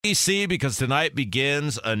WIBC, because tonight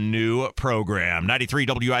begins a new program. 93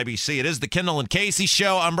 WIBC. It is the Kendall and Casey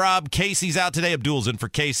show. I'm Rob. Casey's out today. Abdul's in for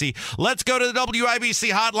Casey. Let's go to the WIBC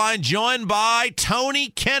hotline, joined by Tony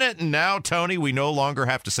Kennett. And now, Tony, we no longer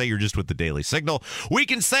have to say you're just with the Daily Signal. We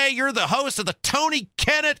can say you're the host of the Tony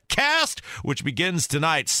Kennett Cast, which begins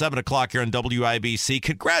tonight, 7 o'clock here on WIBC.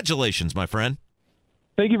 Congratulations, my friend.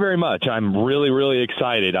 Thank you very much. I'm really, really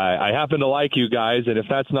excited. I happen to like you guys, and if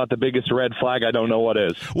that's not the biggest red flag, I don't know what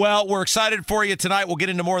is. Well, we're excited for you tonight. We'll get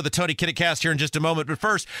into more of the Tony Kennett Cast here in just a moment. But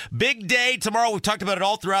first, big day tomorrow. We've talked about it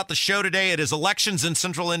all throughout the show today. It is elections in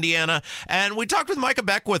central Indiana, and we talked with Micah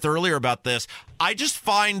Beckwith earlier about this. I just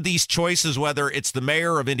find these choices, whether it's the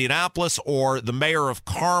mayor of Indianapolis or the mayor of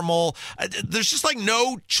Carmel, there's just like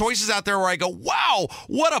no choices out there where I go, wow,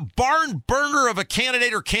 what a barn burner of a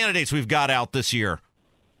candidate or candidates we've got out this year.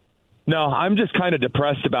 No, I'm just kind of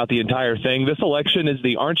depressed about the entire thing. This election is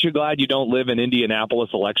the aren't you glad you don't live in Indianapolis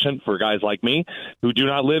election for guys like me who do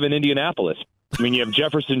not live in Indianapolis. I mean, you have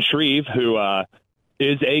Jefferson Shreve, who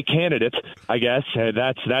is a candidate, I guess.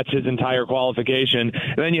 That's his entire qualification.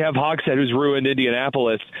 And then you have Hogsett, who's ruined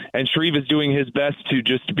Indianapolis, and Shreve is doing his best to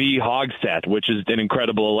just be Hogsett, which is an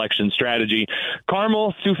incredible election strategy.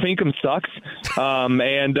 Carmel, Sue Finkham sucks,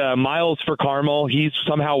 and Miles for Carmel, he's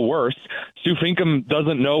somehow worse. Sue Finkham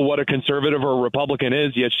doesn't know what a conservative or a Republican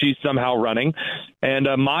is, yet she's somehow running. And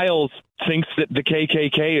Miles thinks that the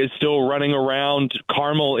KKK is still running around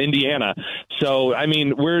Carmel, Indiana. So, I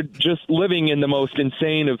mean, we're just living in the most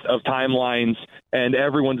insane of timelines, and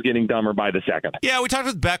everyone's getting dumber by the second. Yeah, we talked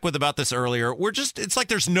with Beckwith about this earlier. It's like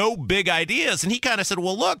there's no big ideas. And he kind of said,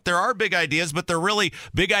 well, look, there are big ideas, but they're really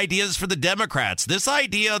big ideas for the Democrats. This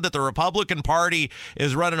idea that the Republican Party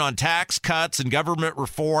is running on tax cuts and government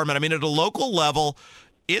reform, and I mean, at a local level,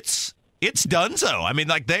 it's done so. I mean,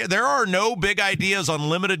 like there are no big ideas on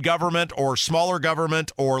limited government or smaller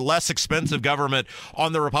government or less expensive government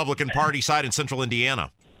on the Republican Party side in central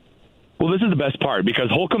Indiana. Well, this is the best part,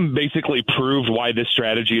 because Holcomb basically proved why this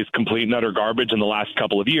strategy is complete and utter garbage in the last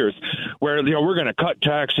couple of years, where, you know, we're going to cut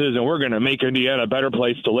taxes and we're going to make Indiana a better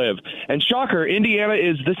place to live. And shocker, Indiana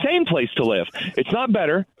is the same place to live. It's not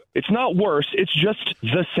better. It's not worse. It's just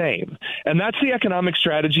the same. And that's the economic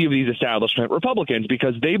strategy of these establishment Republicans,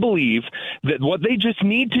 because they believe that what they just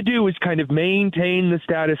need to do is kind of maintain the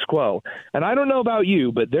status quo. And I don't know about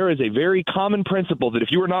you, but there is a very common principle that if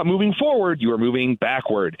you are not moving forward, you are moving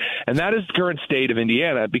backward. And that is the current state of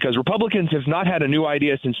Indiana, because Republicans have not had a new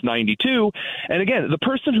idea since 92. And again, the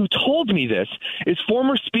person who told me this is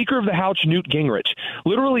former Speaker of the House, Newt Gingrich.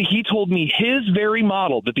 Literally, he told me his very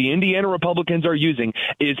model that the Indiana Republicans are using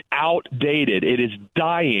is outdated. It is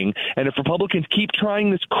dying. And if Republicans keep trying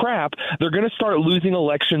this crap, they're going to start losing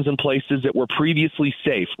elections in places that were previously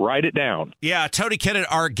safe. Write it down. Yeah, Tony Kennett,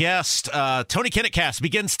 our guest. Tony Kennett Cast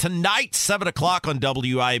begins tonight, 7 o'clock on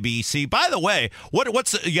WIBC. By the way,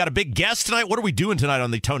 you got a big guest tonight? What are we doing tonight on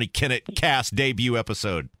the Tony Kennett Cast debut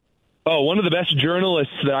episode? Oh, one of the best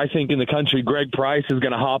journalists that I think in the country, Greg Price, is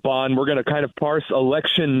going to hop on. We're going to kind of parse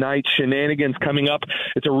election night shenanigans coming up.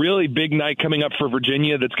 It's a really big night coming up for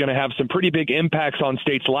Virginia that's going to have some pretty big impacts on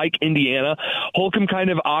states like Indiana. Holcomb kind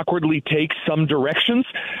of awkwardly takes some directions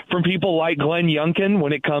from people like Glenn Youngkin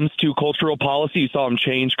when it comes to cultural policy. You saw him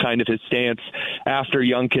change kind of his stance after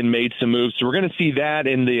Youngkin made some moves. So we're going to see that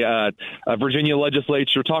in the Virginia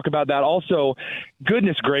legislature. Talk about that. Also,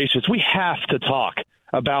 goodness gracious, we have to talk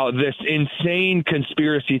about this insane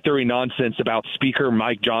conspiracy theory nonsense about Speaker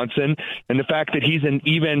Mike Johnson, and the fact that he's an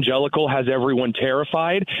evangelical has everyone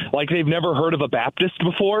terrified, like they've never heard of a Baptist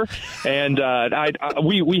before. And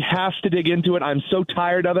we have to dig into it. I'm so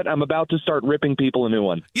tired of it. I'm about to start ripping people a new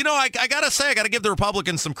one. You know, I got to say, I got to give the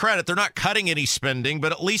Republicans some credit. They're not cutting any spending,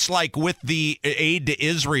 but at least like with the aid to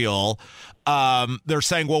Israel, they're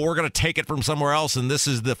saying, well, we're going to take it from somewhere else, and this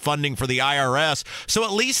is the funding for the IRS. So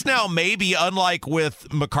at least now, maybe unlike with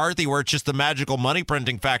McCarthy, where it's just the magical money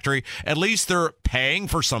printing factory, at least they're paying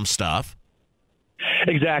for some stuff.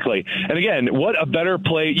 Exactly. And again, what a better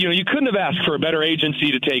play. You know, you couldn't have asked for a better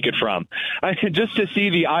agency to take it from. Just to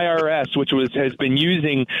see the IRS, which has been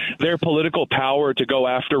using their political power to go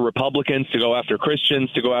after Republicans, to go after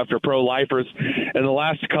Christians, to go after pro-lifers in the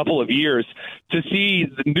last couple of years, to see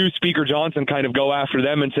the new Speaker Johnson kind of go after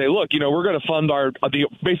them and say, look, you know, we're going to fund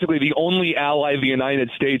basically the only ally the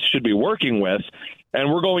United States should be working with.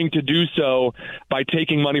 and we're going to do so by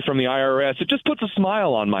taking money from the IRS, it just puts a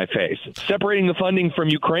smile on my face. Separating the funding from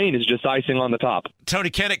Ukraine is just icing on the top. Tony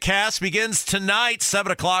Kennett Cast begins tonight,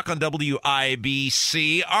 7 o'clock on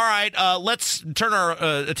WIBC. All right, let's turn our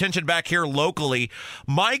attention back here locally.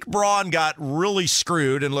 Mike Braun got really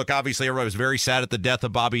screwed, and look, obviously everybody was very sad at the death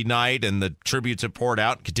of Bobby Knight, and the tributes have poured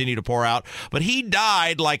out, continue to pour out, but he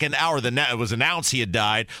died like an hour, it was announced he had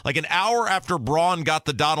died, like an hour after Braun got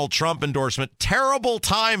the Donald Trump endorsement. Terrible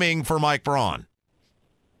timing for Mike Braun.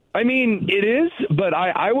 I mean, it is, but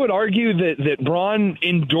I would argue that Braun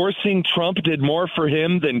endorsing Trump did more for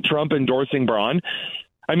him than Trump endorsing Braun.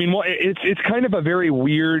 I mean, it's kind of a very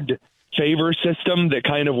weird favor system that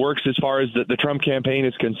kind of works as far as the Trump campaign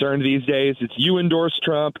is concerned these days. It's you endorse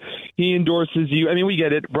Trump, he endorses you. I mean, we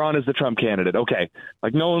get it. Braun is the Trump candidate. Okay.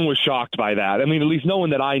 Like, no one was shocked by that. I mean, at least no one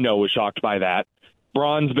that I know was shocked by that.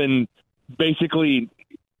 Braun's been basically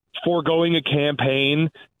foregoing a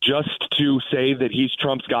campaign just to say that he's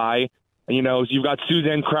Trump's guy. You know, you've got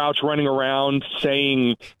Suzanne Crouch running around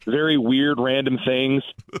saying very weird, random things.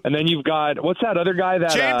 And then you've got, what's that other guy?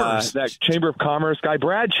 That Chamber of Commerce guy,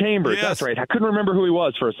 Brad Chambers. Yes. That's right. I couldn't remember who he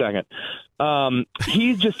was for a second.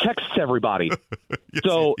 He just texts everybody. Yes,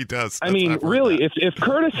 so he does. I mean, really, if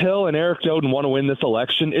Curtis Hill and Eric Doden want to win this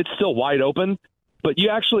election, it's still wide open. But you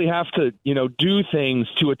actually have to, do things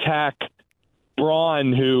to attack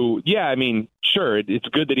Braun, who, I mean, sure, it's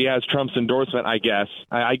good that he has Trump's endorsement, I guess.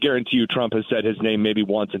 I guarantee you Trump has said his name maybe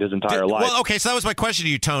once in his entire life. Well, okay, so that was my question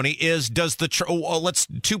to you, Tony, is let's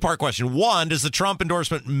two-part question. One, does the Trump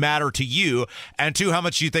endorsement matter to you? And two, how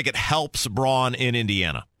much do you think it helps Braun in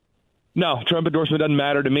Indiana? No, Trump endorsement doesn't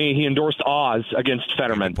matter to me. He endorsed Oz against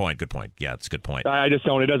Fetterman. Good point. Yeah, it's a good point. I just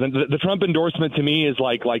don't. It doesn't. The Trump endorsement to me is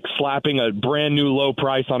like slapping a brand new low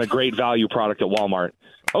price on a great value product at Walmart.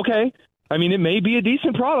 Okay. I mean, it may be a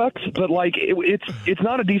decent product, but it's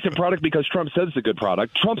not a decent product because Trump says it's a good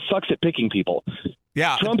product. Trump sucks at picking people.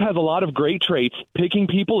 Yeah. Trump has a lot of great traits. Picking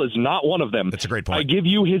people is not one of them. That's a great point. I give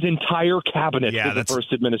you his entire cabinet in the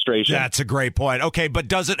first administration. That's a great point. Okay, but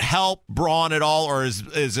does it help Braun at all, or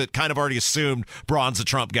is it kind of already assumed Braun's a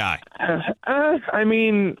Trump guy? I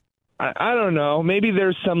mean, I don't know. Maybe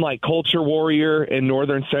there's some culture warrior in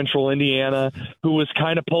northern central Indiana who was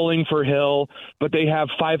kind of pulling for Hill, but they have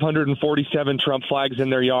 547 Trump flags in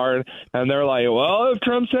their yard, and they're like, well, if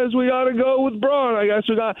Trump says we got to go with Braun, I guess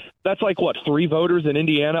we got. That's 3 voters in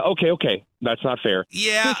Indiana? Okay. That's not fair.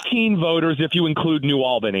 Yeah. 15 voters if you include New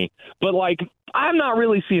Albany. But, I'm not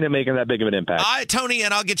really seeing it making that big of an impact. Tony,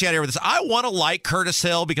 and I'll get you out of here with this. I want to like Curtis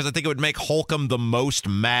Hill because I think it would make Holcomb the most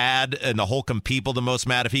mad and the Holcomb people the most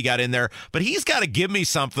mad if he got in there. But he's got to give me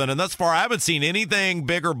something. And thus far, I haven't seen anything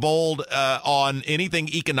big or bold on anything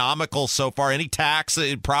economical so far. Any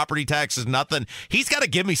property taxes, nothing. He's got to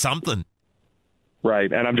give me something.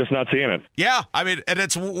 Right, and I'm just not seeing it. Yeah, I mean, and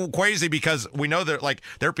it's crazy because we know that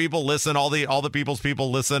their people listen, all the people's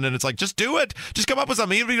people listen, and it's just do it. Just come up with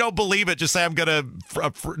something. Even if you don't believe it, just say I'm going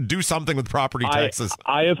to do something with property taxes.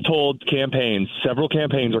 I have told campaigns, several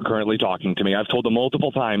campaigns are currently talking to me. I've told them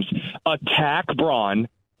multiple times, attack Braun,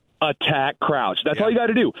 attack Crouch. That's all you got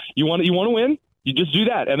to do. You want to win? You just do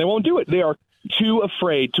that, and they won't do it. They are too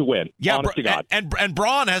afraid to win. Yeah, honest to God. And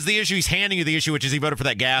Braun has the issue. He's handing you the issue, which is he voted for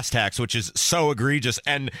that gas tax, which is so egregious,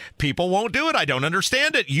 and people won't do it. I don't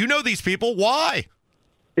understand it. You know these people. Why?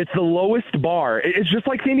 It's the lowest bar. It's just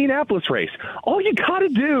like the Indianapolis race. All you got to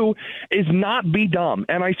do is not be dumb,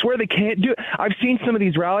 and I swear they can't do it. I've seen some of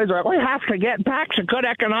these rallies where we have to get back to good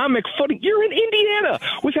economic footing. You're in Indiana.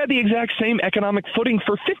 We've had the exact same economic footing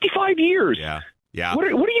for 55 years. Yeah. What are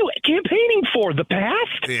you campaigning for? The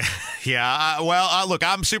past? Yeah. Well, look,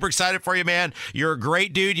 I'm super excited for you, man. You're a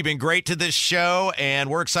great dude. You've been great to this show, and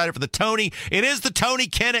we're excited for the Tony. It is the Tony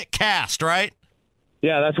Kennett Cast, right?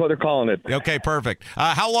 Yeah, that's what they're calling it. Okay, perfect.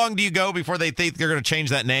 How long do you go before they think they're going to change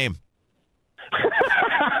that name?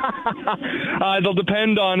 It'll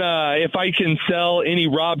depend on if I can sell any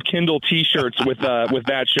Rob Kendall T-shirts with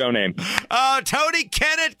that show name. Tony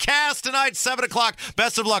Kennett Cast tonight, 7 o'clock.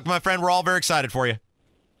 Best of luck, my friend. We're all very excited for you.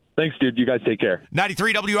 Thanks, dude. You guys take care.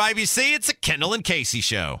 93 WIBC, it's a Kendall and Casey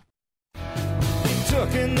show. He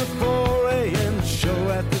took in the 4 a.m. show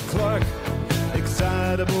at the Clark.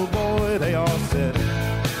 Excitable boy, they all said.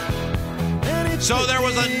 And he So there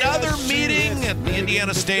was another meeting at the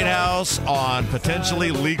Indiana State House on potentially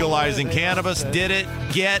legalizing cannabis. Did it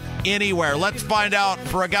get anywhere? Let's find out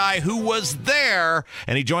for a guy who was there,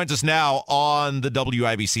 and he joins us now on the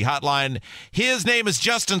WIBC hotline. His name is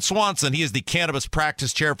Justin Swanson. He is the cannabis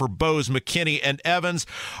practice chair for Bose, McKinney, and Evans.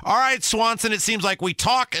 All right, Swanson, it seems like we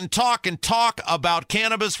talk about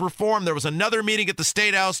cannabis reform. There was another meeting at the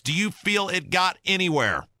State House. Do you feel it got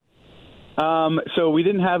anywhere? So we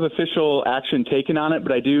didn't have official action taken on it,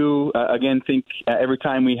 but I do, again, think every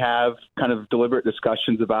time we have kind of deliberate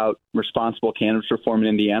discussions about responsible cannabis reform in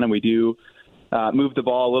Indiana, we do move the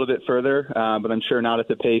ball a little bit further, but I'm sure not at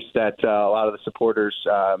the pace that a lot of the supporters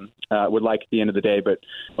would like at the end of the day. But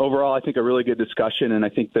overall, I think a really good discussion, and I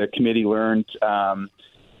think the committee learned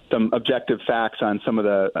some objective facts on some of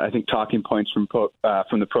the, I think, talking points from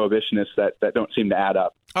the prohibitionists that don't seem to add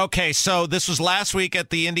up. Okay, so this was last week at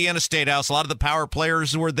the Indiana State House. A lot of the power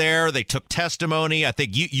players were there. They took testimony. I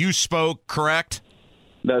think you spoke, correct?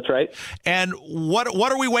 That's right. And what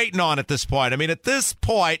are we waiting on at this point? I mean, at this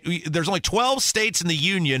point, there's only 12 states in the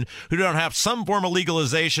union who don't have some form of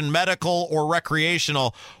legalization, medical or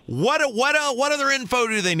recreational. What other info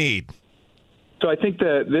do they need? So I think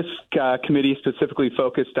this committee specifically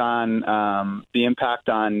focused on the impact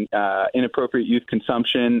on inappropriate youth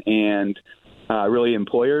consumption and really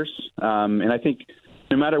employers. And I think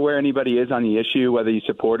no matter where anybody is on the issue, whether you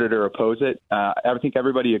support it or oppose it, I think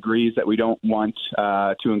everybody agrees that we don't want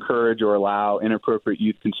to encourage or allow inappropriate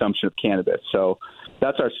youth consumption of cannabis. So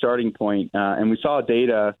that's our starting point. And we saw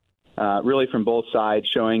data really from both sides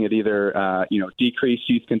showing it either, decreased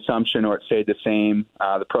youth consumption or it stayed the same.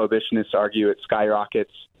 The prohibitionists argue it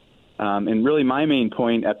skyrockets. And really my main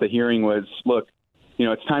point at the hearing was, look,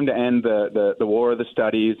 it's time to end the war of the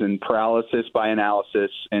studies and paralysis by analysis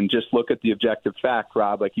and just look at the objective fact,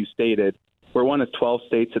 Rob, like you stated. We're one of 12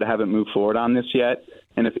 states that haven't moved forward on this yet.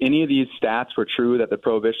 And if any of these stats were true that the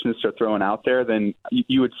prohibitionists are throwing out there, then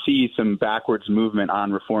you would see some backwards movement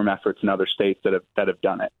on reform efforts in other states that have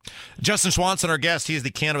done it. Justin Swanson, our guest, he is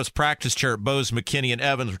the cannabis practice chair at Bose, McKinney, and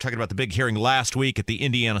Evans. We're talking about the big hearing last week at the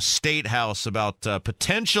Indiana State House about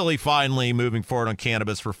potentially finally moving forward on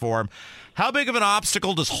cannabis reform. How big of an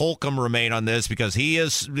obstacle does Holcomb remain on this? Because he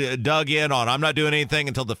is dug in on, I'm not doing anything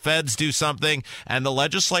until the feds do something, and the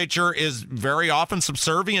legislature is very often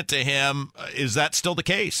subservient to him. Is that still the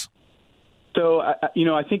case? So,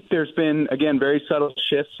 I think there's been, again, very subtle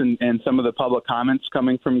shifts in some of the public comments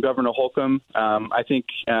coming from Governor Holcomb. I think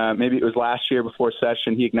maybe it was last year before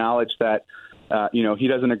session, he acknowledged that, he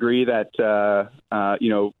doesn't agree that,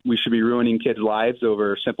 we should be ruining kids' lives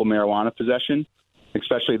over simple marijuana possession,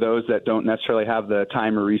 especially those that don't necessarily have the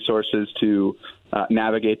time or resources to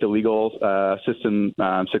navigate the legal system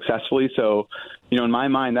successfully. So, in my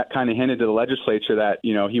mind, that kind of hinted to the legislature that,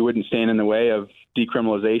 he wouldn't stand in the way of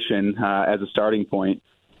decriminalization as a starting point.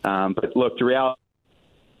 But look, the reality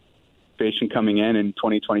coming in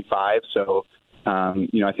 2025. So,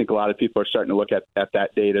 I think a lot of people are starting to look at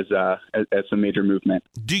that date as a major movement.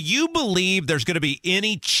 Do you believe there's going to be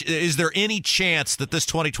is there any chance that this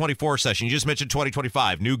 2024 session, you just mentioned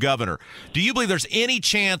 2025, new governor, do you believe there's any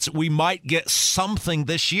chance we might get something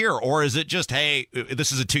this year? Or is it just, hey,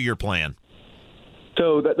 this is a 2-year plan?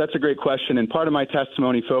 So that's a great question. And part of my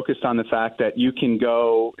testimony focused on the fact that you can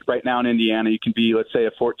go right now in Indiana, you can be, let's say,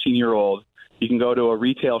 a 14-year-old. You can go to a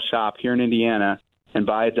retail shop here in Indiana and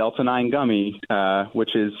buy a Delta-9 gummy,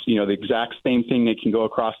 which is, the exact same thing. They can go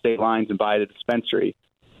across state lines and buy it at a dispensary,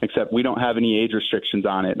 except we don't have any age restrictions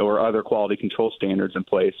on it or other quality control standards in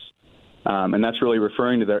place. And that's really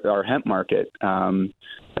referring to our hemp market. And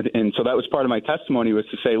so that was part of my testimony, was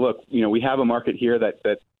to say, look, we have a market here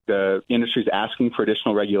that the industry is asking for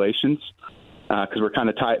additional regulations because we're kind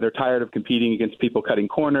of they're tired of competing against people cutting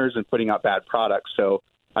corners and putting out bad products. So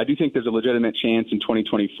I do think there's a legitimate chance in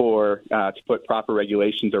 2024 to put proper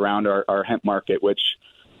regulations around our hemp market, which,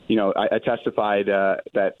 I testified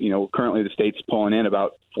that, currently the state's pulling in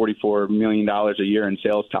about $44 million a year in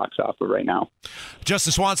sales tax off of right now.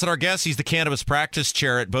 Justin Swanson, our guest, he's the cannabis practice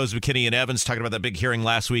chair at Bose, McKinney, and Evans, talking about that big hearing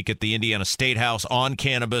last week at the Indiana State House on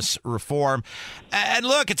cannabis reform. And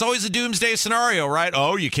look, it's always a doomsday scenario, right?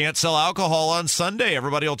 Oh, you can't sell alcohol on Sunday.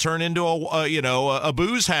 Everybody will turn into a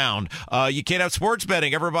booze hound. You can't have sports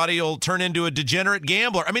betting. Everybody will turn into a degenerate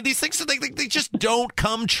gambler. I mean, these things, they just don't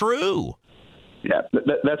come true. Yeah,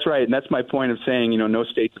 that's right. And that's my point of saying, no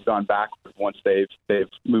states have gone backward once they've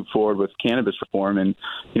moved forward with cannabis reform. And,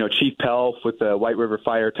 Chief Pell with the White River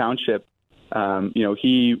Fire Township,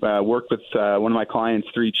 he worked with one of my clients,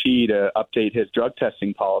 3Chi, to update his drug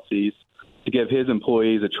testing policies to give his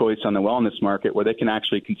employees a choice on the wellness market where they can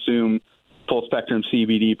actually consume full spectrum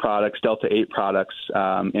CBD products, Delta 8 products,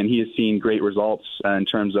 and he has seen great results in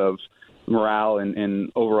terms of morale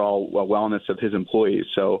and overall wellness of his employees.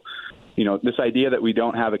 So, this idea that we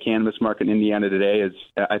don't have a cannabis market in Indiana today is,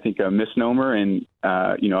 I think, a misnomer. And,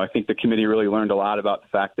 I think the committee really learned a lot about the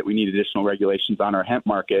fact that we need additional regulations on our hemp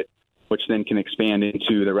market, which then can expand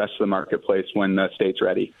into the rest of the marketplace when the state's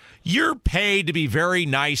ready. You're paid to be very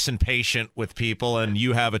nice and patient with people, and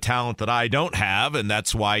you have a talent that I don't have, and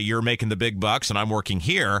that's why you're making the big bucks and I'm working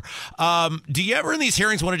here. Do you ever in these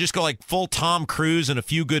hearings want to just go like full Tom Cruise and A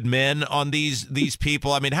Few Good Men on these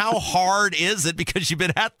people? I mean, how hard is it because you've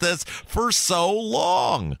been at this for so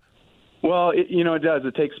long? Well, it does.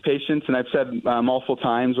 It takes patience, and I've said multiple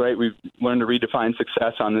times, right, we've learned to redefine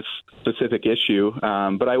success on this specific issue.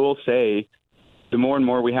 But I will say the more and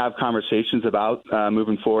more we have conversations about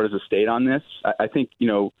moving forward as a state on this, I think,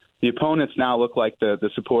 the opponents now look like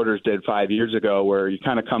the supporters did 5 years ago, where you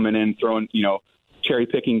kind of coming in, throwing,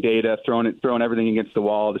 cherry-picking data, throwing everything against the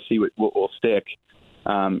wall to see what will stick.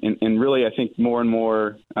 And really, I think more and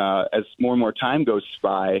more, as more and more time goes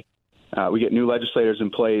by, we get new legislators in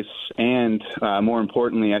place, and more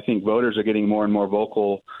importantly, I think voters are getting more and more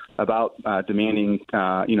vocal about demanding,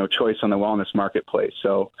 choice on the wellness marketplace.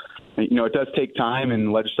 So, it does take time, and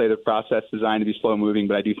the legislative process is designed to be slow moving,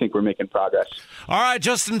 but I do think we're making progress. All right,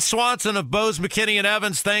 Justin Swanson of Bose, McKinney, and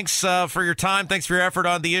Evans, thanks for your time. Thanks for your effort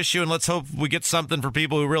on the issue, and let's hope we get something for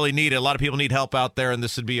people who really need it. A lot of people need help out there, and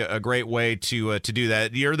this would be a great way to do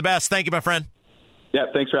that. You're the best. Thank you, my friend. Yeah,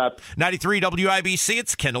 thanks, Rob. 93 WIBC,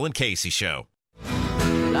 it's Kendall and Casey Show.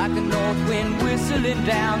 Like a north wind whistling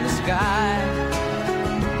down the sky,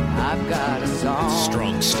 I've got a song.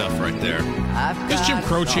 Strong stuff right there. Is Jim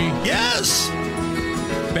Croce? Yes.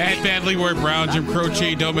 Bad Leroy Brown, Jim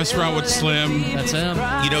Croce, Don't Mess Around with Slim. That's him.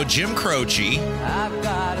 Jim Croce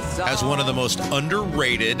has one of the most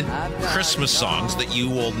underrated Christmas songs that you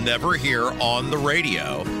will never hear on the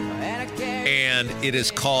radio. And it is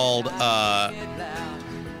called Don't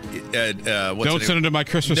send it to my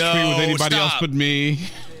Christmas tree with anybody else but me.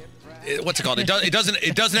 What's it called? It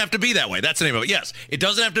doesn't have to be that way. That's the name of it. Yes, it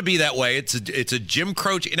doesn't have to be that way. It's a Jim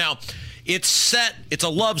Croce. Now, it's a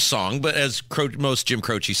love song, but as most Jim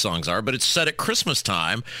Croce songs are, but it's set at Christmas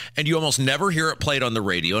time, and you almost never hear it played on the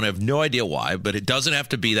radio, and I have no idea why, but it doesn't have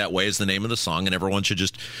to be that way is the name of the song, and everyone should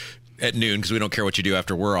just, at noon, because we don't care what you do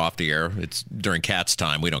after we're off the air. It's during Cat's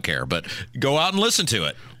time. We don't care, but go out and listen to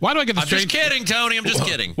it. Why do I get the I'm just kidding, Tony. I'm just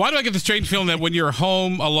kidding. Why do I get the strange feeling that when you're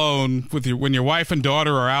home alone when your wife and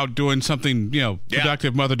daughter are out doing something,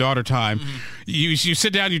 productive mother-daughter time, you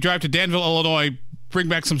sit down, you drive to Danville, Illinois, bring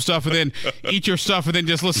back some stuff, and then eat your stuff, and then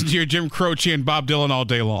just listen to your Jim Croce and Bob Dylan all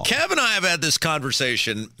day long. Kev and I have had this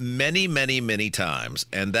conversation many, many, many times,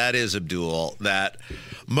 and that is, Abdul, that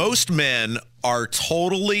most men are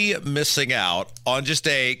totally missing out on just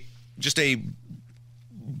a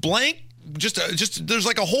blank. Just there's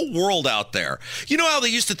like a whole world out there. You know how they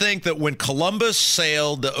used to think that when Columbus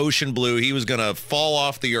sailed the ocean blue, he was going to fall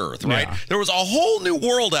off the earth, right? Yeah. There was a whole new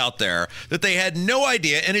world out there that they had no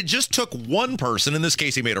idea, and it just took one person. In this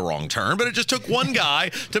case, he made a wrong turn, but it just took one guy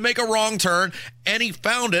to make a wrong turn, and he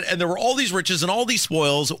found it, and there were all these riches and all these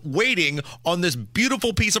spoils waiting on this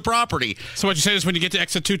beautiful piece of property. So what you say is when you get to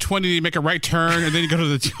exit 220, you make a right turn, and then you go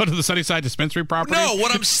to the Sunnyside dispensary property? No,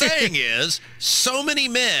 what I'm saying is so many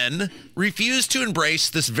men refuse to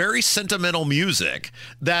embrace this very sentimental music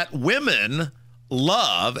that women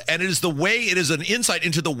love, and it is an insight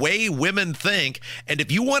into the way women think. And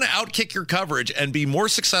if you want to outkick your coverage and be more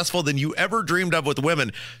successful than you ever dreamed of with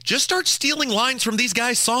women, just start stealing lines from these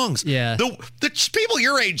guys' songs. Yeah. The people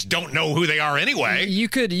your age don't know who they are anyway. You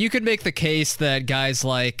could make the case that guys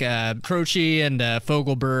like Croce and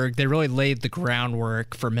Fogelberg, they really laid the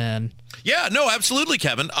groundwork for men. Yeah, no, absolutely,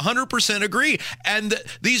 Kevin. 100% agree. And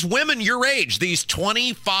these women your age, these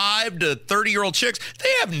 25 to 30-year-old chicks, they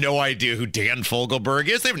have no idea who Dan Fogelberg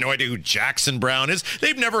is. They have no idea who Jackson Brown is.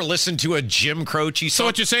 They've never listened to a Jim Croce song. So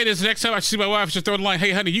what you're saying is the next time I see my wife, just throw the line,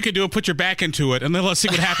 hey, honey, you can do it, put your back into it, and then let's see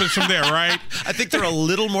what happens from there, right? I think they're a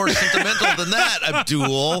little more sentimental than that,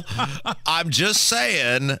 Abdul. I'm just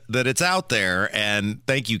saying that it's out there, and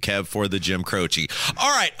thank you, Kev, for the Jim Croce.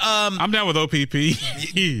 All right. I'm down with OPP.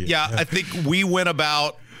 Yeah, I think we went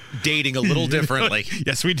about dating a little differently.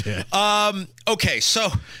 Yes, we did. Okay, so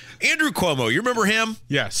Andrew Cuomo, you remember him?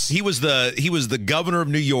 Yes. He was the governor of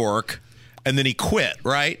New York, and then he quit,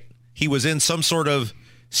 right? He was in some sort of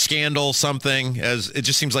scandal, something, as it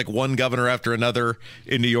just seems like one governor after another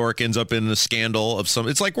in New York ends up in a scandal of some.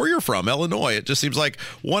 It's like where you're from, Illinois. It just seems like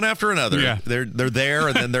one after another. Yeah. They're there,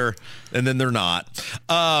 and then they're not.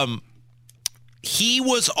 He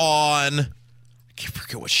was on, I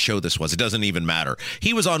forget what show this was. It doesn't even matter.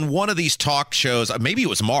 He was on one of these talk shows. Maybe it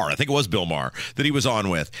was Maher. I think it was Bill Maher that he was on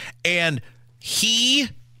with. And he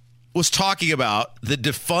was talking about the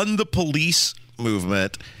defund the police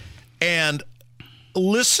movement. And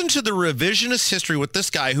listen to the revisionist history with this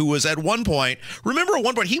guy who was at one point,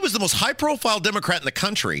 he was the most high-profile Democrat in the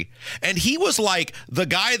country. And he was like the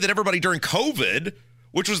guy that everybody during COVID,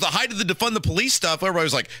 which was the height of the defund the police stuff, everybody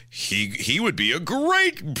was like, he would be a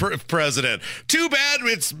great president. Too bad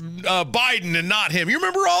it's Biden and not him. You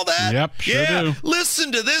remember all that? Yep, sure do.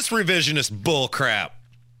 Listen to this revisionist bullcrap.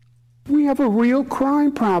 We have a real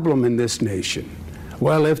crime problem in this nation.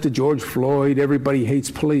 Well, after George Floyd, everybody hates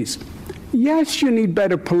police. Yes, you need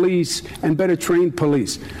better police and better trained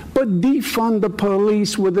police. But defund the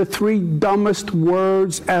police were the 3 dumbest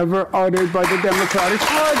words ever uttered by the Democratic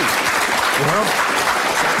Party. Well,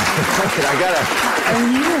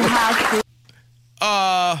 And you have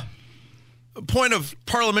to... Point of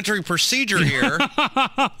parliamentary procedure here.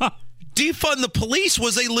 Defund the police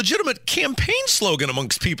was a legitimate campaign slogan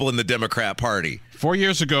amongst people in the Democrat Party. 4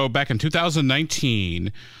 years ago, back in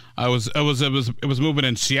 2019, it was moving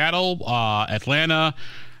in Seattle, Atlanta,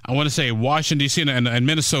 I want to say Washington, D.C., and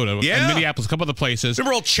Minnesota, and Minneapolis, a couple other places.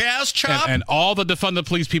 Remember old Chaz Chop? And all the defund the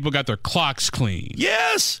police people got their clocks clean.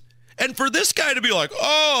 Yes. And for this guy to be like,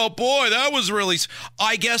 oh, boy, that was really...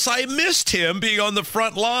 I guess I missed him being on the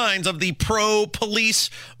front lines of the pro-police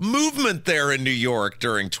movement there in New York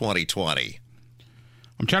during 2020.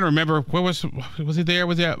 I'm trying to remember. Was he there?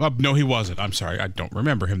 No, he wasn't. I'm sorry. I don't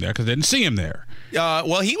remember him there because I didn't see him there.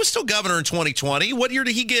 Well, he was still governor in 2020. What year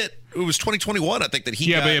did he get? It was 2021, I think, that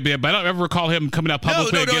he got... But I don't ever recall him coming out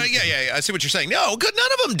publicly. No, I see what you're saying. No, good.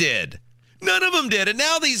 None of them did. None of them did. And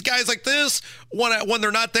now these guys like this, when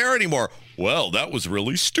they're not there anymore, well, that was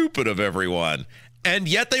really stupid of everyone. And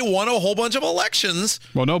yet they won a whole bunch of elections.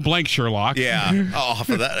 Well, no blank, Sherlock. Yeah.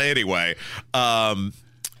 For that. Anyway,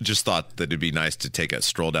 just thought that it'd be nice to take a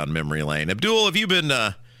stroll down memory lane. Abdul, have you been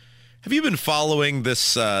following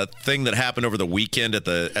this thing that happened over the weekend at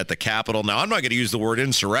the Capitol? Now, I'm not going to use the word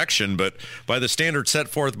insurrection, but by the standard set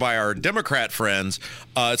forth by our Democrat friends,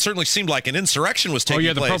 it certainly seemed like an insurrection was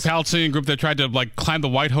taking place. The pro-Palestinian group that tried to climb the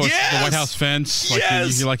White House fence. You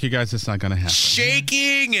guys, it's not going to happen.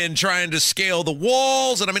 Shaking and trying to scale the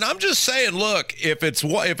walls, and I mean, I'm just saying, look, if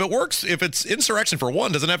it works, if it's insurrection for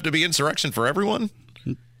one, doesn't it have to be insurrection for everyone?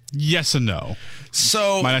 Yes and no.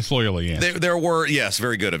 So my nice lawyerly answer. There were, yes,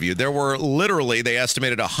 very good of you. There were literally, they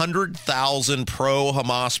estimated 100,000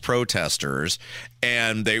 pro-Hamas protesters,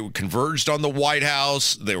 and they converged on the White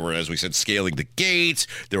House. They were, as we said, scaling the gates.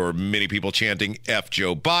 There were many people chanting F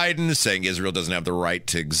Joe Biden, saying Israel doesn't have the right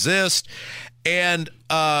to exist. And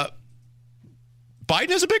Biden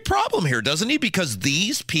has a big problem here, doesn't he? Because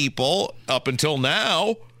these people, up until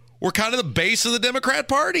now, were kind of the base of the Democrat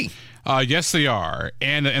Party. Yes, they are.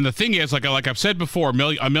 And the thing is, like I've said before a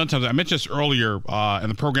million times, I mentioned this earlier in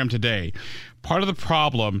the program today. Part of the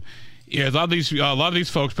problem is a lot of these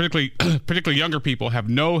folks, particularly younger people, have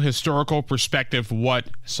no historical perspective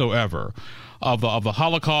whatsoever of the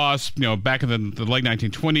Holocaust. Back in the late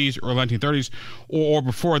 1920s, early 1930s, or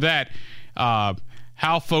before that.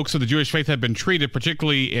 How folks of the Jewish faith have been treated,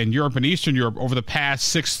 particularly in Europe and Eastern Europe, over the past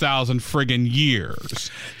 6,000 friggin' years.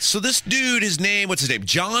 So this dude, what's his name?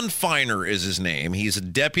 John Feiner is his name. He's a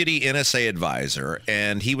deputy NSA advisor,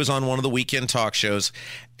 and he was on one of the weekend talk shows.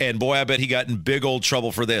 And boy, I bet he got in big old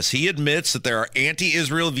trouble for this. He admits that there are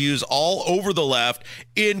anti-Israel views all over the left,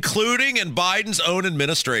 including in Biden's own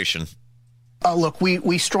administration. Look,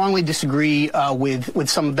 we strongly disagree with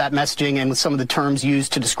some of that messaging and with some of the terms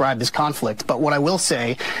used to describe this conflict. But what I will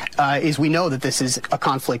say is we know that this is a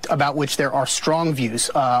conflict about which there are strong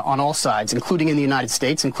views on all sides, including in the United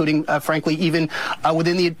States, including, frankly, even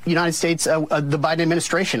within the United States, the Biden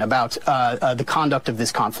administration about the conduct of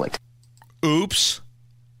this conflict. Oops.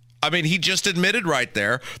 I mean, he just admitted right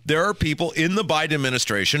there are people in the Biden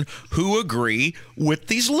administration who agree with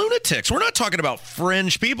these lunatics. We're not talking about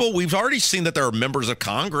fringe people. We've already seen that there are members of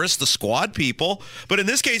Congress, the squad people. But in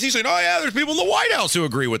this case, he's saying, oh, yeah, there's people in the White House who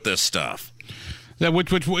agree with this stuff.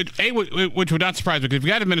 Which would not surprise me, because if you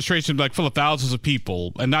got an administration full of thousands of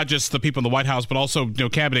people, and not just the people in the White House, but also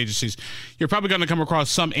cabinet agencies, you're probably going to come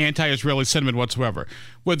across some anti-Israeli sentiment whatsoever.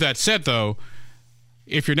 With that said, though,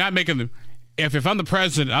 if you're not making If I'm the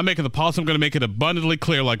president, I'm making the policy, I'm going to make it abundantly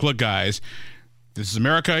clear, look, guys, this is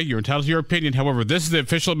America. You're entitled to your opinion. However, this is the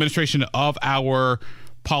official administration of our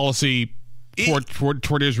policy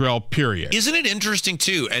toward Israel, period. Isn't it interesting,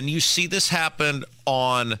 too? And you see this happen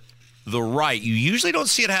on the right. You usually don't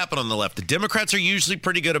see it happen on the left. The Democrats are usually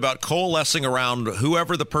pretty good about coalescing around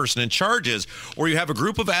whoever the person in charge is, or you have a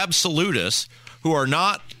group of absolutists who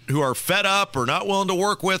are fed up or not willing to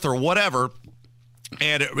work with or whatever.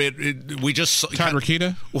 And we just Todd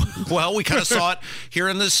Rokita? Well, we kind of saw it here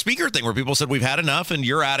in the speaker thing where people said we've had enough and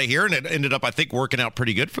you're out of here. And it ended up, I think, working out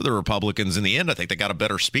pretty good for the Republicans in the end. I think they got a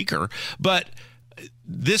better speaker. But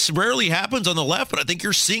this rarely happens on the left. But I think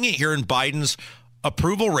you're seeing it here in Biden's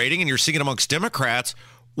approval rating, and you're seeing it amongst Democrats,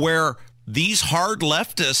 where these hard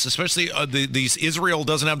leftists, especially these Israel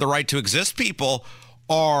doesn't have the right to exist people,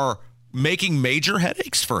 are making major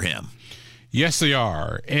headaches for him. Yes, they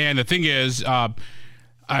are. And the thing is, like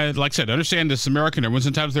I said, understand this American, everyone's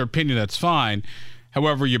entitled to their opinion, that's fine.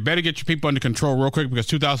 However, you better get your people under control real quick because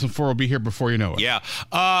 2004 will be here before you know it. Yeah.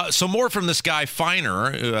 So more from this guy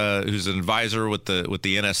Feiner, who's an advisor with the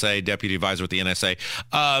NSA, deputy advisor with the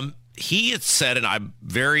NSA. He had said, and I'm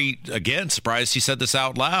very, again, surprised he said this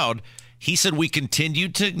out loud, he said we continue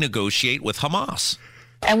to negotiate with Hamas.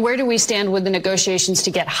 And where do we stand with the negotiations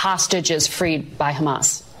to get hostages freed by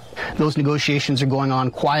Hamas? Those negotiations are going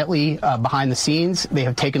on quietly behind the scenes. They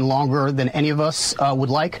have taken longer than any of us would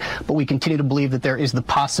like, but we continue to believe that there is the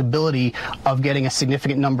possibility of getting a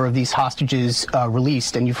significant number of these hostages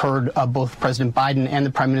released. And you've heard both President Biden and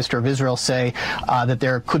the Prime Minister of Israel say that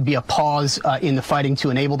there could be a pause in the fighting to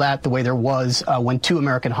enable that, the way there was when 2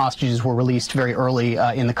 American hostages were released very early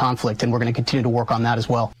in the conflict. And we're going to continue to work on that as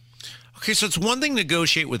well. Okay, so it's one thing to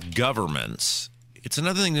negotiate with governments. It's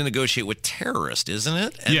another thing to negotiate with terrorists, isn't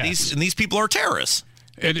it? And yes. these people are terrorists.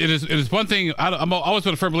 It is one thing. I'm always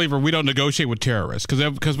been a firm believer we don't negotiate with terrorists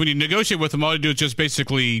because when you negotiate with them, all you do is just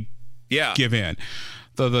basically give in.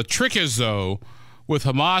 The trick is, though, with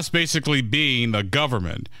Hamas basically being the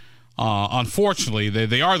government, unfortunately,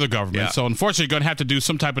 they are the government. Yeah. So unfortunately, you're going to have to do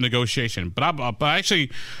some type of negotiation. But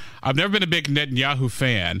I've never been a big Netanyahu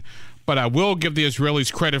fan. But I will give the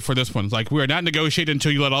Israelis credit for this one. It's like, we are not negotiating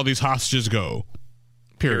until you let all these hostages go.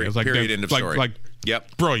 Period. It's like, period. End of story.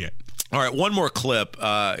 Yep. Brilliant. All right, one more clip.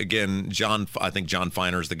 Again, I think John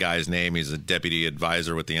Feiner is the guy's name. He's a deputy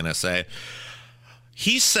advisor with the NSA.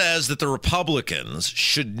 He says that the Republicans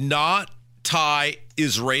should not tie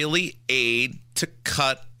Israeli aid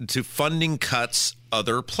to funding cuts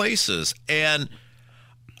other places. And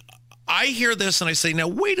I hear this and I say, now,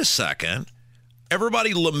 wait a second.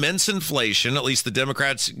 Everybody laments inflation. At least the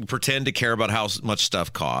Democrats pretend to care about how much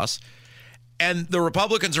stuff costs. And the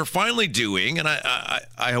Republicans are finally doing, and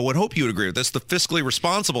I would hope you would agree with this, the fiscally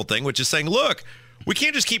responsible thing, which is saying, look, we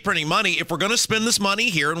can't just keep printing money. If we're going to spend this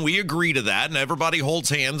money here and we agree to that and everybody holds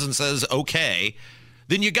hands and says, okay,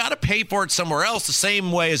 then you got to pay for it somewhere else, the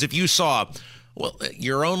same way as if you saw, well,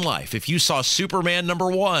 your own life. If you saw Superman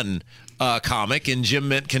 #1 comic in gym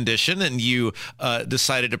mint condition and you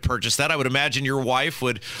decided to purchase that, I would imagine your wife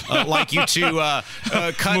would like you to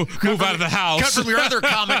move out of the house. Cut from your other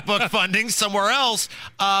comic book funding somewhere else.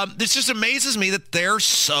 This just amazes me that they're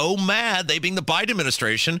so mad, they being the Biden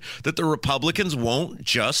administration, that the Republicans won't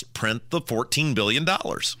just print the $14 billion.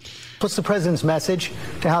 What's the president's message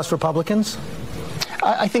to House Republicans?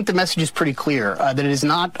 I think the message is pretty clear, that it is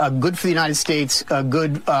not good for the United States,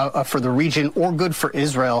 good for the region, or good for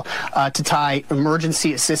Israel to tie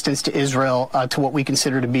emergency assistance to Israel to what we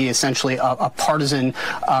consider to be essentially a partisan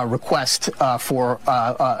request for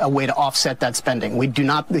a way to offset that spending. We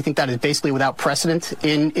think that is basically without precedent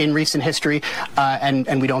in recent history,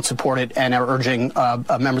 and we don't support it, and are urging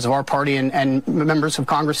members of our party and members of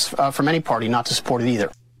Congress from any party not to support it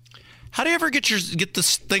either. How do you ever get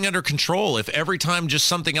this thing under control if every time just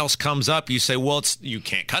something else comes up, you say, well, you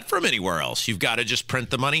can't cut from anywhere else. You've got to just print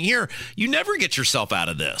the money here. You never get yourself out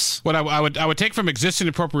of this. What I would take from existing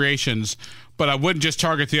appropriations, but I wouldn't just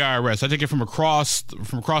target the IRS. I take it from across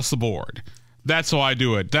the board. That's how I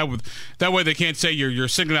do it. That way they can't say you're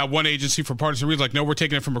singling out one agency for partisan reasons. Like, no, we're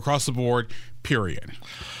taking it from across the board, period.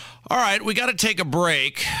 All right, we got to take a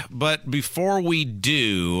break, but before we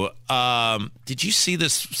do, did you see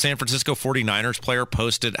this San Francisco 49ers player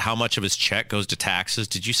posted how much of his check goes to taxes?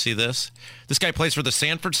 Did you see this? This guy plays for the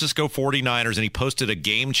San Francisco 49ers, and he posted a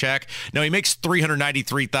game check. Now, he makes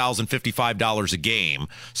 $393,055 a game,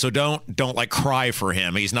 so don't like cry for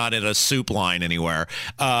him. He's not in a soup line anywhere.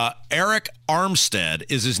 Eric Armstead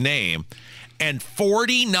is his name. And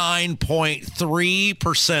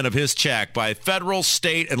 49.3% of his check by federal,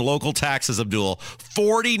 state, and local taxes, Abdul,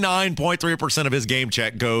 49.3% of his game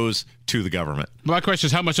check goes to the government. My question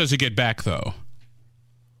is, how much does he get back, though?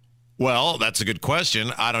 Well, that's a good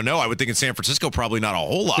question. I don't know. I would think in San Francisco, probably not a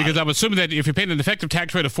whole lot. Because I'm assuming that if you're paying an effective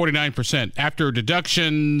tax rate of 49%, after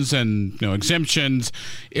deductions and exemptions,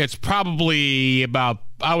 it's probably about,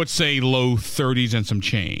 I would say, low 30s and some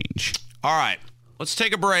change. All right. Let's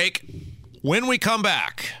take a break. When we come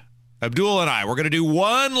back, Abdul and I, we're going to do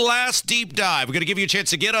one last deep dive. We're going to give you a chance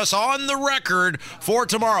to get us on the record for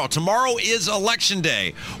tomorrow. Tomorrow is Election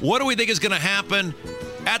Day. What do we think is going to happen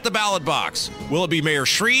at the ballot box? Will it be Mayor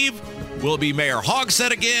Shreve? Will it be Mayor Hogsett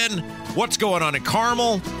again? What's going on in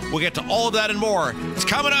Carmel? We'll get to all of that and more. It's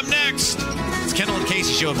coming up next. It's Kendall and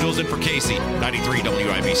Casey Show. Abdul's in for Casey, 93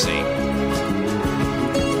 WIBC.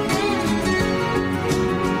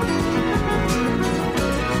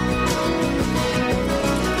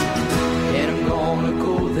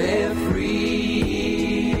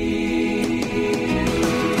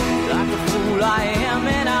 I am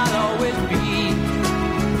and I'll always be.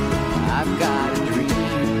 I've got a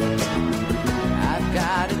dream. I've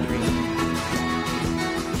got a dream.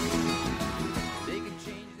 They can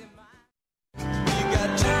change their mind. You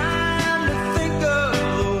got time to think of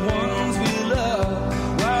the ones we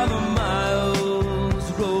love while the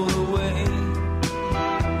miles roll away.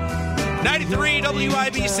 93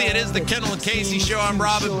 WIBC. It is the Kendall and Casey Show. I'm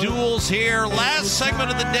Rob Abdul's here. Last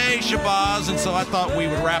segment of the day, Shabazz, and so I thought we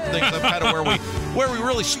would wrap things up kind of where we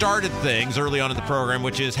really started things early on in the program,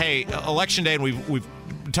 which is, hey, Election Day, and we've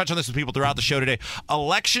touched on this with people throughout the show today.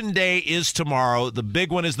 Election Day is tomorrow. The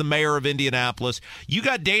big one is the mayor of Indianapolis. You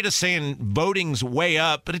got data saying voting's way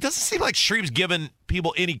up, but it doesn't seem like Shreve's given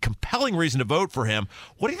people any compelling reason to vote for him.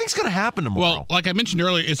 What do you think's going to happen tomorrow? Well, like I mentioned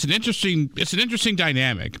earlier, it's an interesting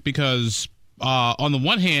dynamic because on the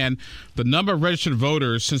one hand, the number of registered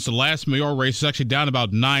voters since the last mayoral race is actually down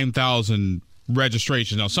about 9,000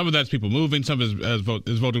 registrations. Now, some of that's people moving, some of it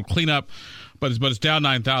is voter cleanup, but it's down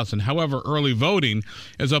 9,000. However, early voting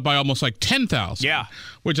is up by almost like 10,000. Yeah,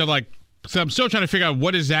 which so I'm still trying to figure out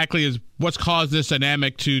what's caused this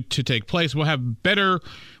dynamic to take place. We'll have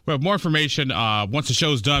more information once the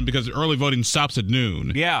show's done because early voting stops at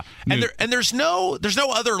noon. Yeah, and there's no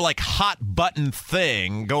other like hot button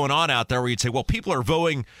thing going on out there where you'd say, well, people are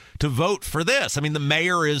voting to vote for this. I mean, the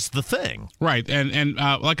mayor is the thing, right? And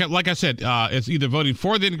like I said, it's either voting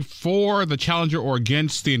for the challenger or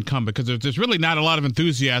against the incumbent because there's really not a lot of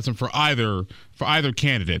enthusiasm for either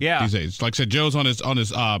candidate these days. Like I said, Joe's on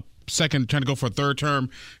his second, trying to go for a third term,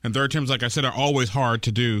 and third terms, like I said, are always hard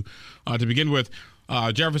to do to begin with.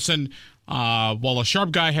 Jefferson, while a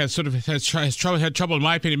sharp guy has had trouble, in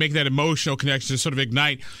my opinion, making that emotional connection to sort of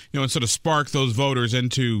ignite, and sort of spark those voters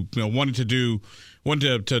into wanting to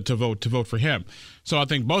vote for him. So I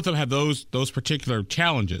think both of them have those particular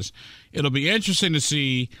challenges. It'll be interesting to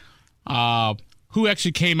see who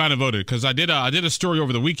actually came out and voted, because I did a story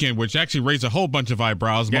over the weekend which actually raised a whole bunch of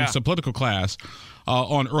eyebrows amongst the political class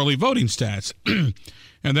on early voting stats.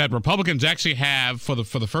 And that Republicans actually have, for the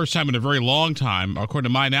first time in a very long time, according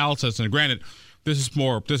to my analysis, and granted, this is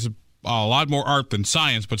a lot more art than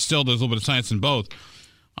science, but still there's a little bit of science in both.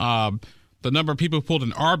 The number of people who pulled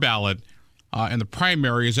an R ballot in the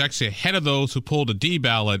primary is actually ahead of those who pulled a D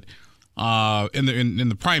ballot in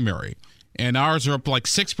the primary. And ours are up like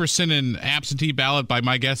 6% in absentee ballot. By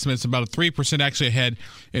my guesstimate, it's about a 3% actually ahead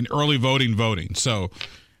in early voting. So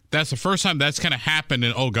that's the first time that's kind of happened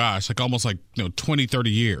in, almost 20, 30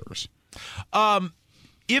 years.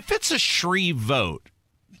 If it's a Shreve vote,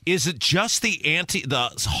 is it just the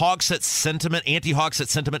Hogsett sentiment, anti-Hogsett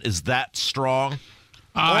sentiment is that strong?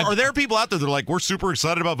 Or are there people out there that are like, we're super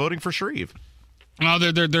excited about voting for Shreve?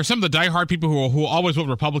 There's some of the diehard people who always vote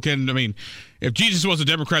Republican. I mean, if Jesus was a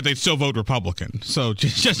Democrat, they'd still vote Republican. So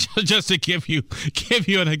just to give you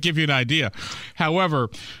an idea. However,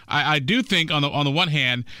 I do think on the one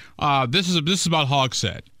hand, this is about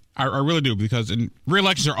Hogsett. I really do, because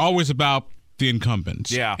re-elections are always about the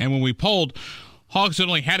incumbents. Yeah. And when we polled, Hogsett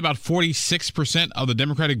only had about 46% of the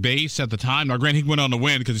Democratic base at the time. Now, granted, he went on to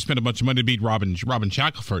win because he spent a bunch of money to beat Robin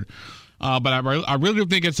Shackelford. But I really do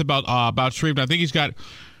think it's about Shreve. I think he's got.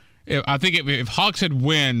 I think if Hogsett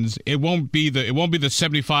wins, it won't be the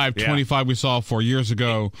 75-25 we saw 4 years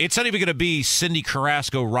ago. It's not even going to be Cindy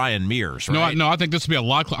Carrasco, Ryan Mears, right? No. I think this will be a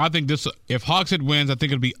lot. I think if Hogsett wins, I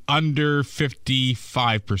think it'll be under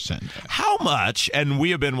 55%. How much? And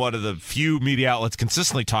we have been one of the few media outlets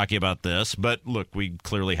consistently talking about this. But look, we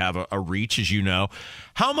clearly have a reach, as you know.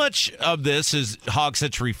 How much of this is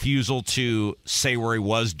Hogsett's refusal to say where he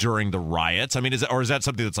was during the riots? I mean, is that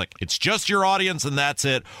something that's like it's just your audience and that's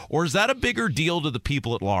it, or is that a bigger deal to the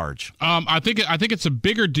people at large? I think it's a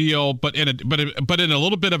bigger deal, but in a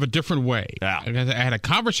little bit of a different way. Yeah. I had a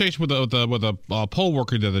conversation with a poll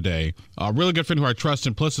worker the other day, a really good friend who I trust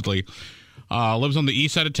implicitly, lives on the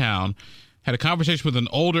east side of town. Had a conversation with an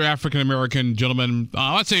older African American gentleman.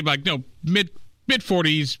 I'd say like mid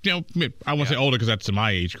 40s. I won't say older because that's in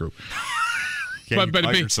my age group. But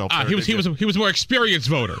he was a more experienced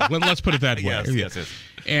voter. Let's put it that way. Yes.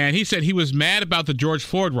 And he said he was mad about the George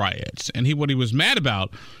Floyd riots. And what he was mad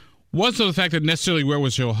about wasn't the fact that necessarily where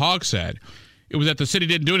was Joe Hogg said. It was that the city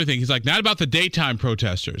didn't do anything. He's like, not about the daytime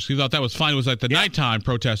protesters. He thought that was fine. It was like the nighttime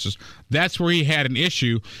protesters. That's where he had an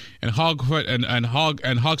issue. And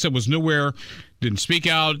Hogg said was nowhere, didn't speak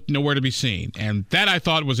out, nowhere to be seen. And that I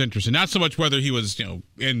thought was interesting. Not so much whether he was,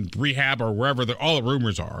 in rehab or wherever all the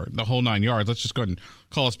rumors are, the whole 9 yards. Let's just go ahead and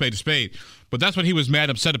call a spade a spade. But that's what he was mad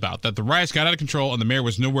upset about, that the riots got out of control and the mayor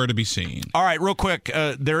was nowhere to be seen. All right, real quick.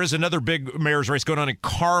 There is another big mayor's race going on in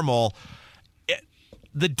Carmel.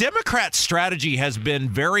 The Democrat strategy has been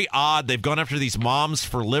very odd. They've gone after these Moms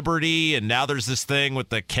for Liberty, and now there's this thing with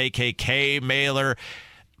the KKK mailer.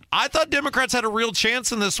 I thought Democrats had a real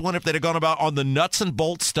chance in this one if they'd have gone about on the nuts and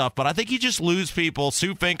bolts stuff, but I think you just lose people.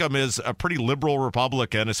 Sue Finkham is a pretty liberal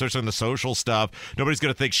Republican, especially in the social stuff. Nobody's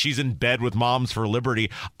going to think she's in bed with Moms for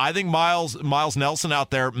Liberty. I think Miles Nelson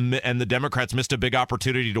out there and the Democrats missed a big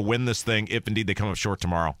opportunity to win this thing if indeed they come up short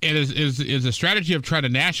tomorrow. It is a strategy of trying to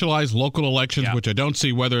nationalize local elections, which I don't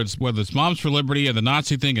see, whether it's Moms for Liberty and the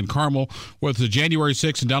Nazi thing in Carmel, whether it's the January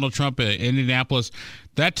 6th and Donald Trump in Indianapolis.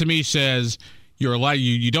 That to me says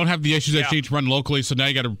you don't have the issues that you need to run locally, so now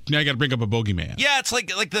you got to bring up a bogeyman. Yeah, it's like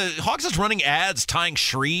the Hawks is running ads tying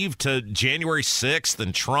Shreve to January 6th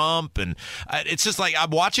and Trump, and it's just like I'm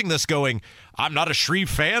watching this going, I'm not a Shreve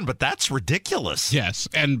fan, but that's ridiculous. Yes,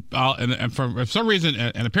 and for some reason,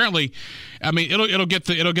 and apparently, I mean, it'll get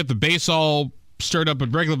the base all stirred up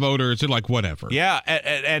with regular voters and like whatever. Yeah,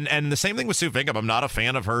 and the same thing with Sue Finkham. I'm not a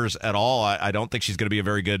fan of hers at all. I don't think she's going to be a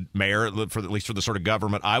very good mayor, at least for the sort of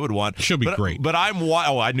government I would want. She'll be great. But I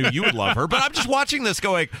knew you would love her. But I'm just watching this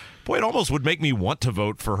going, boy, it almost would make me want to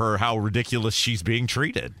vote for her, how ridiculous she's being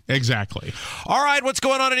treated. Exactly. All right, what's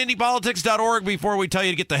going on at IndyPolitics.org before we tell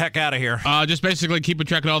you to get the heck out of here? Just basically keeping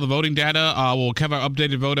track of all the voting data. We'll have our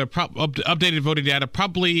updated voting data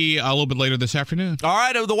probably a little bit later this afternoon. All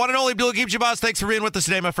right, the one and only Abdul Keeps You Boss. Thanks for being with us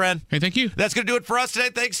today, my friend. Hey, thank you. That's going to do it for us today.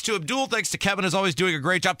 Thanks to Abdul. Thanks to Kevin, as always, doing a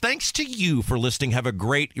great job. Thanks to you for listening. Have a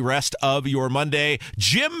great rest of your Monday.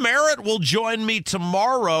 Jim Merritt will join me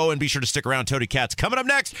tomorrow, and be sure to stick around. Toady Cats coming up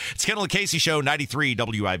next. It's Kendall and Casey Show, 93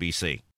 WIBC.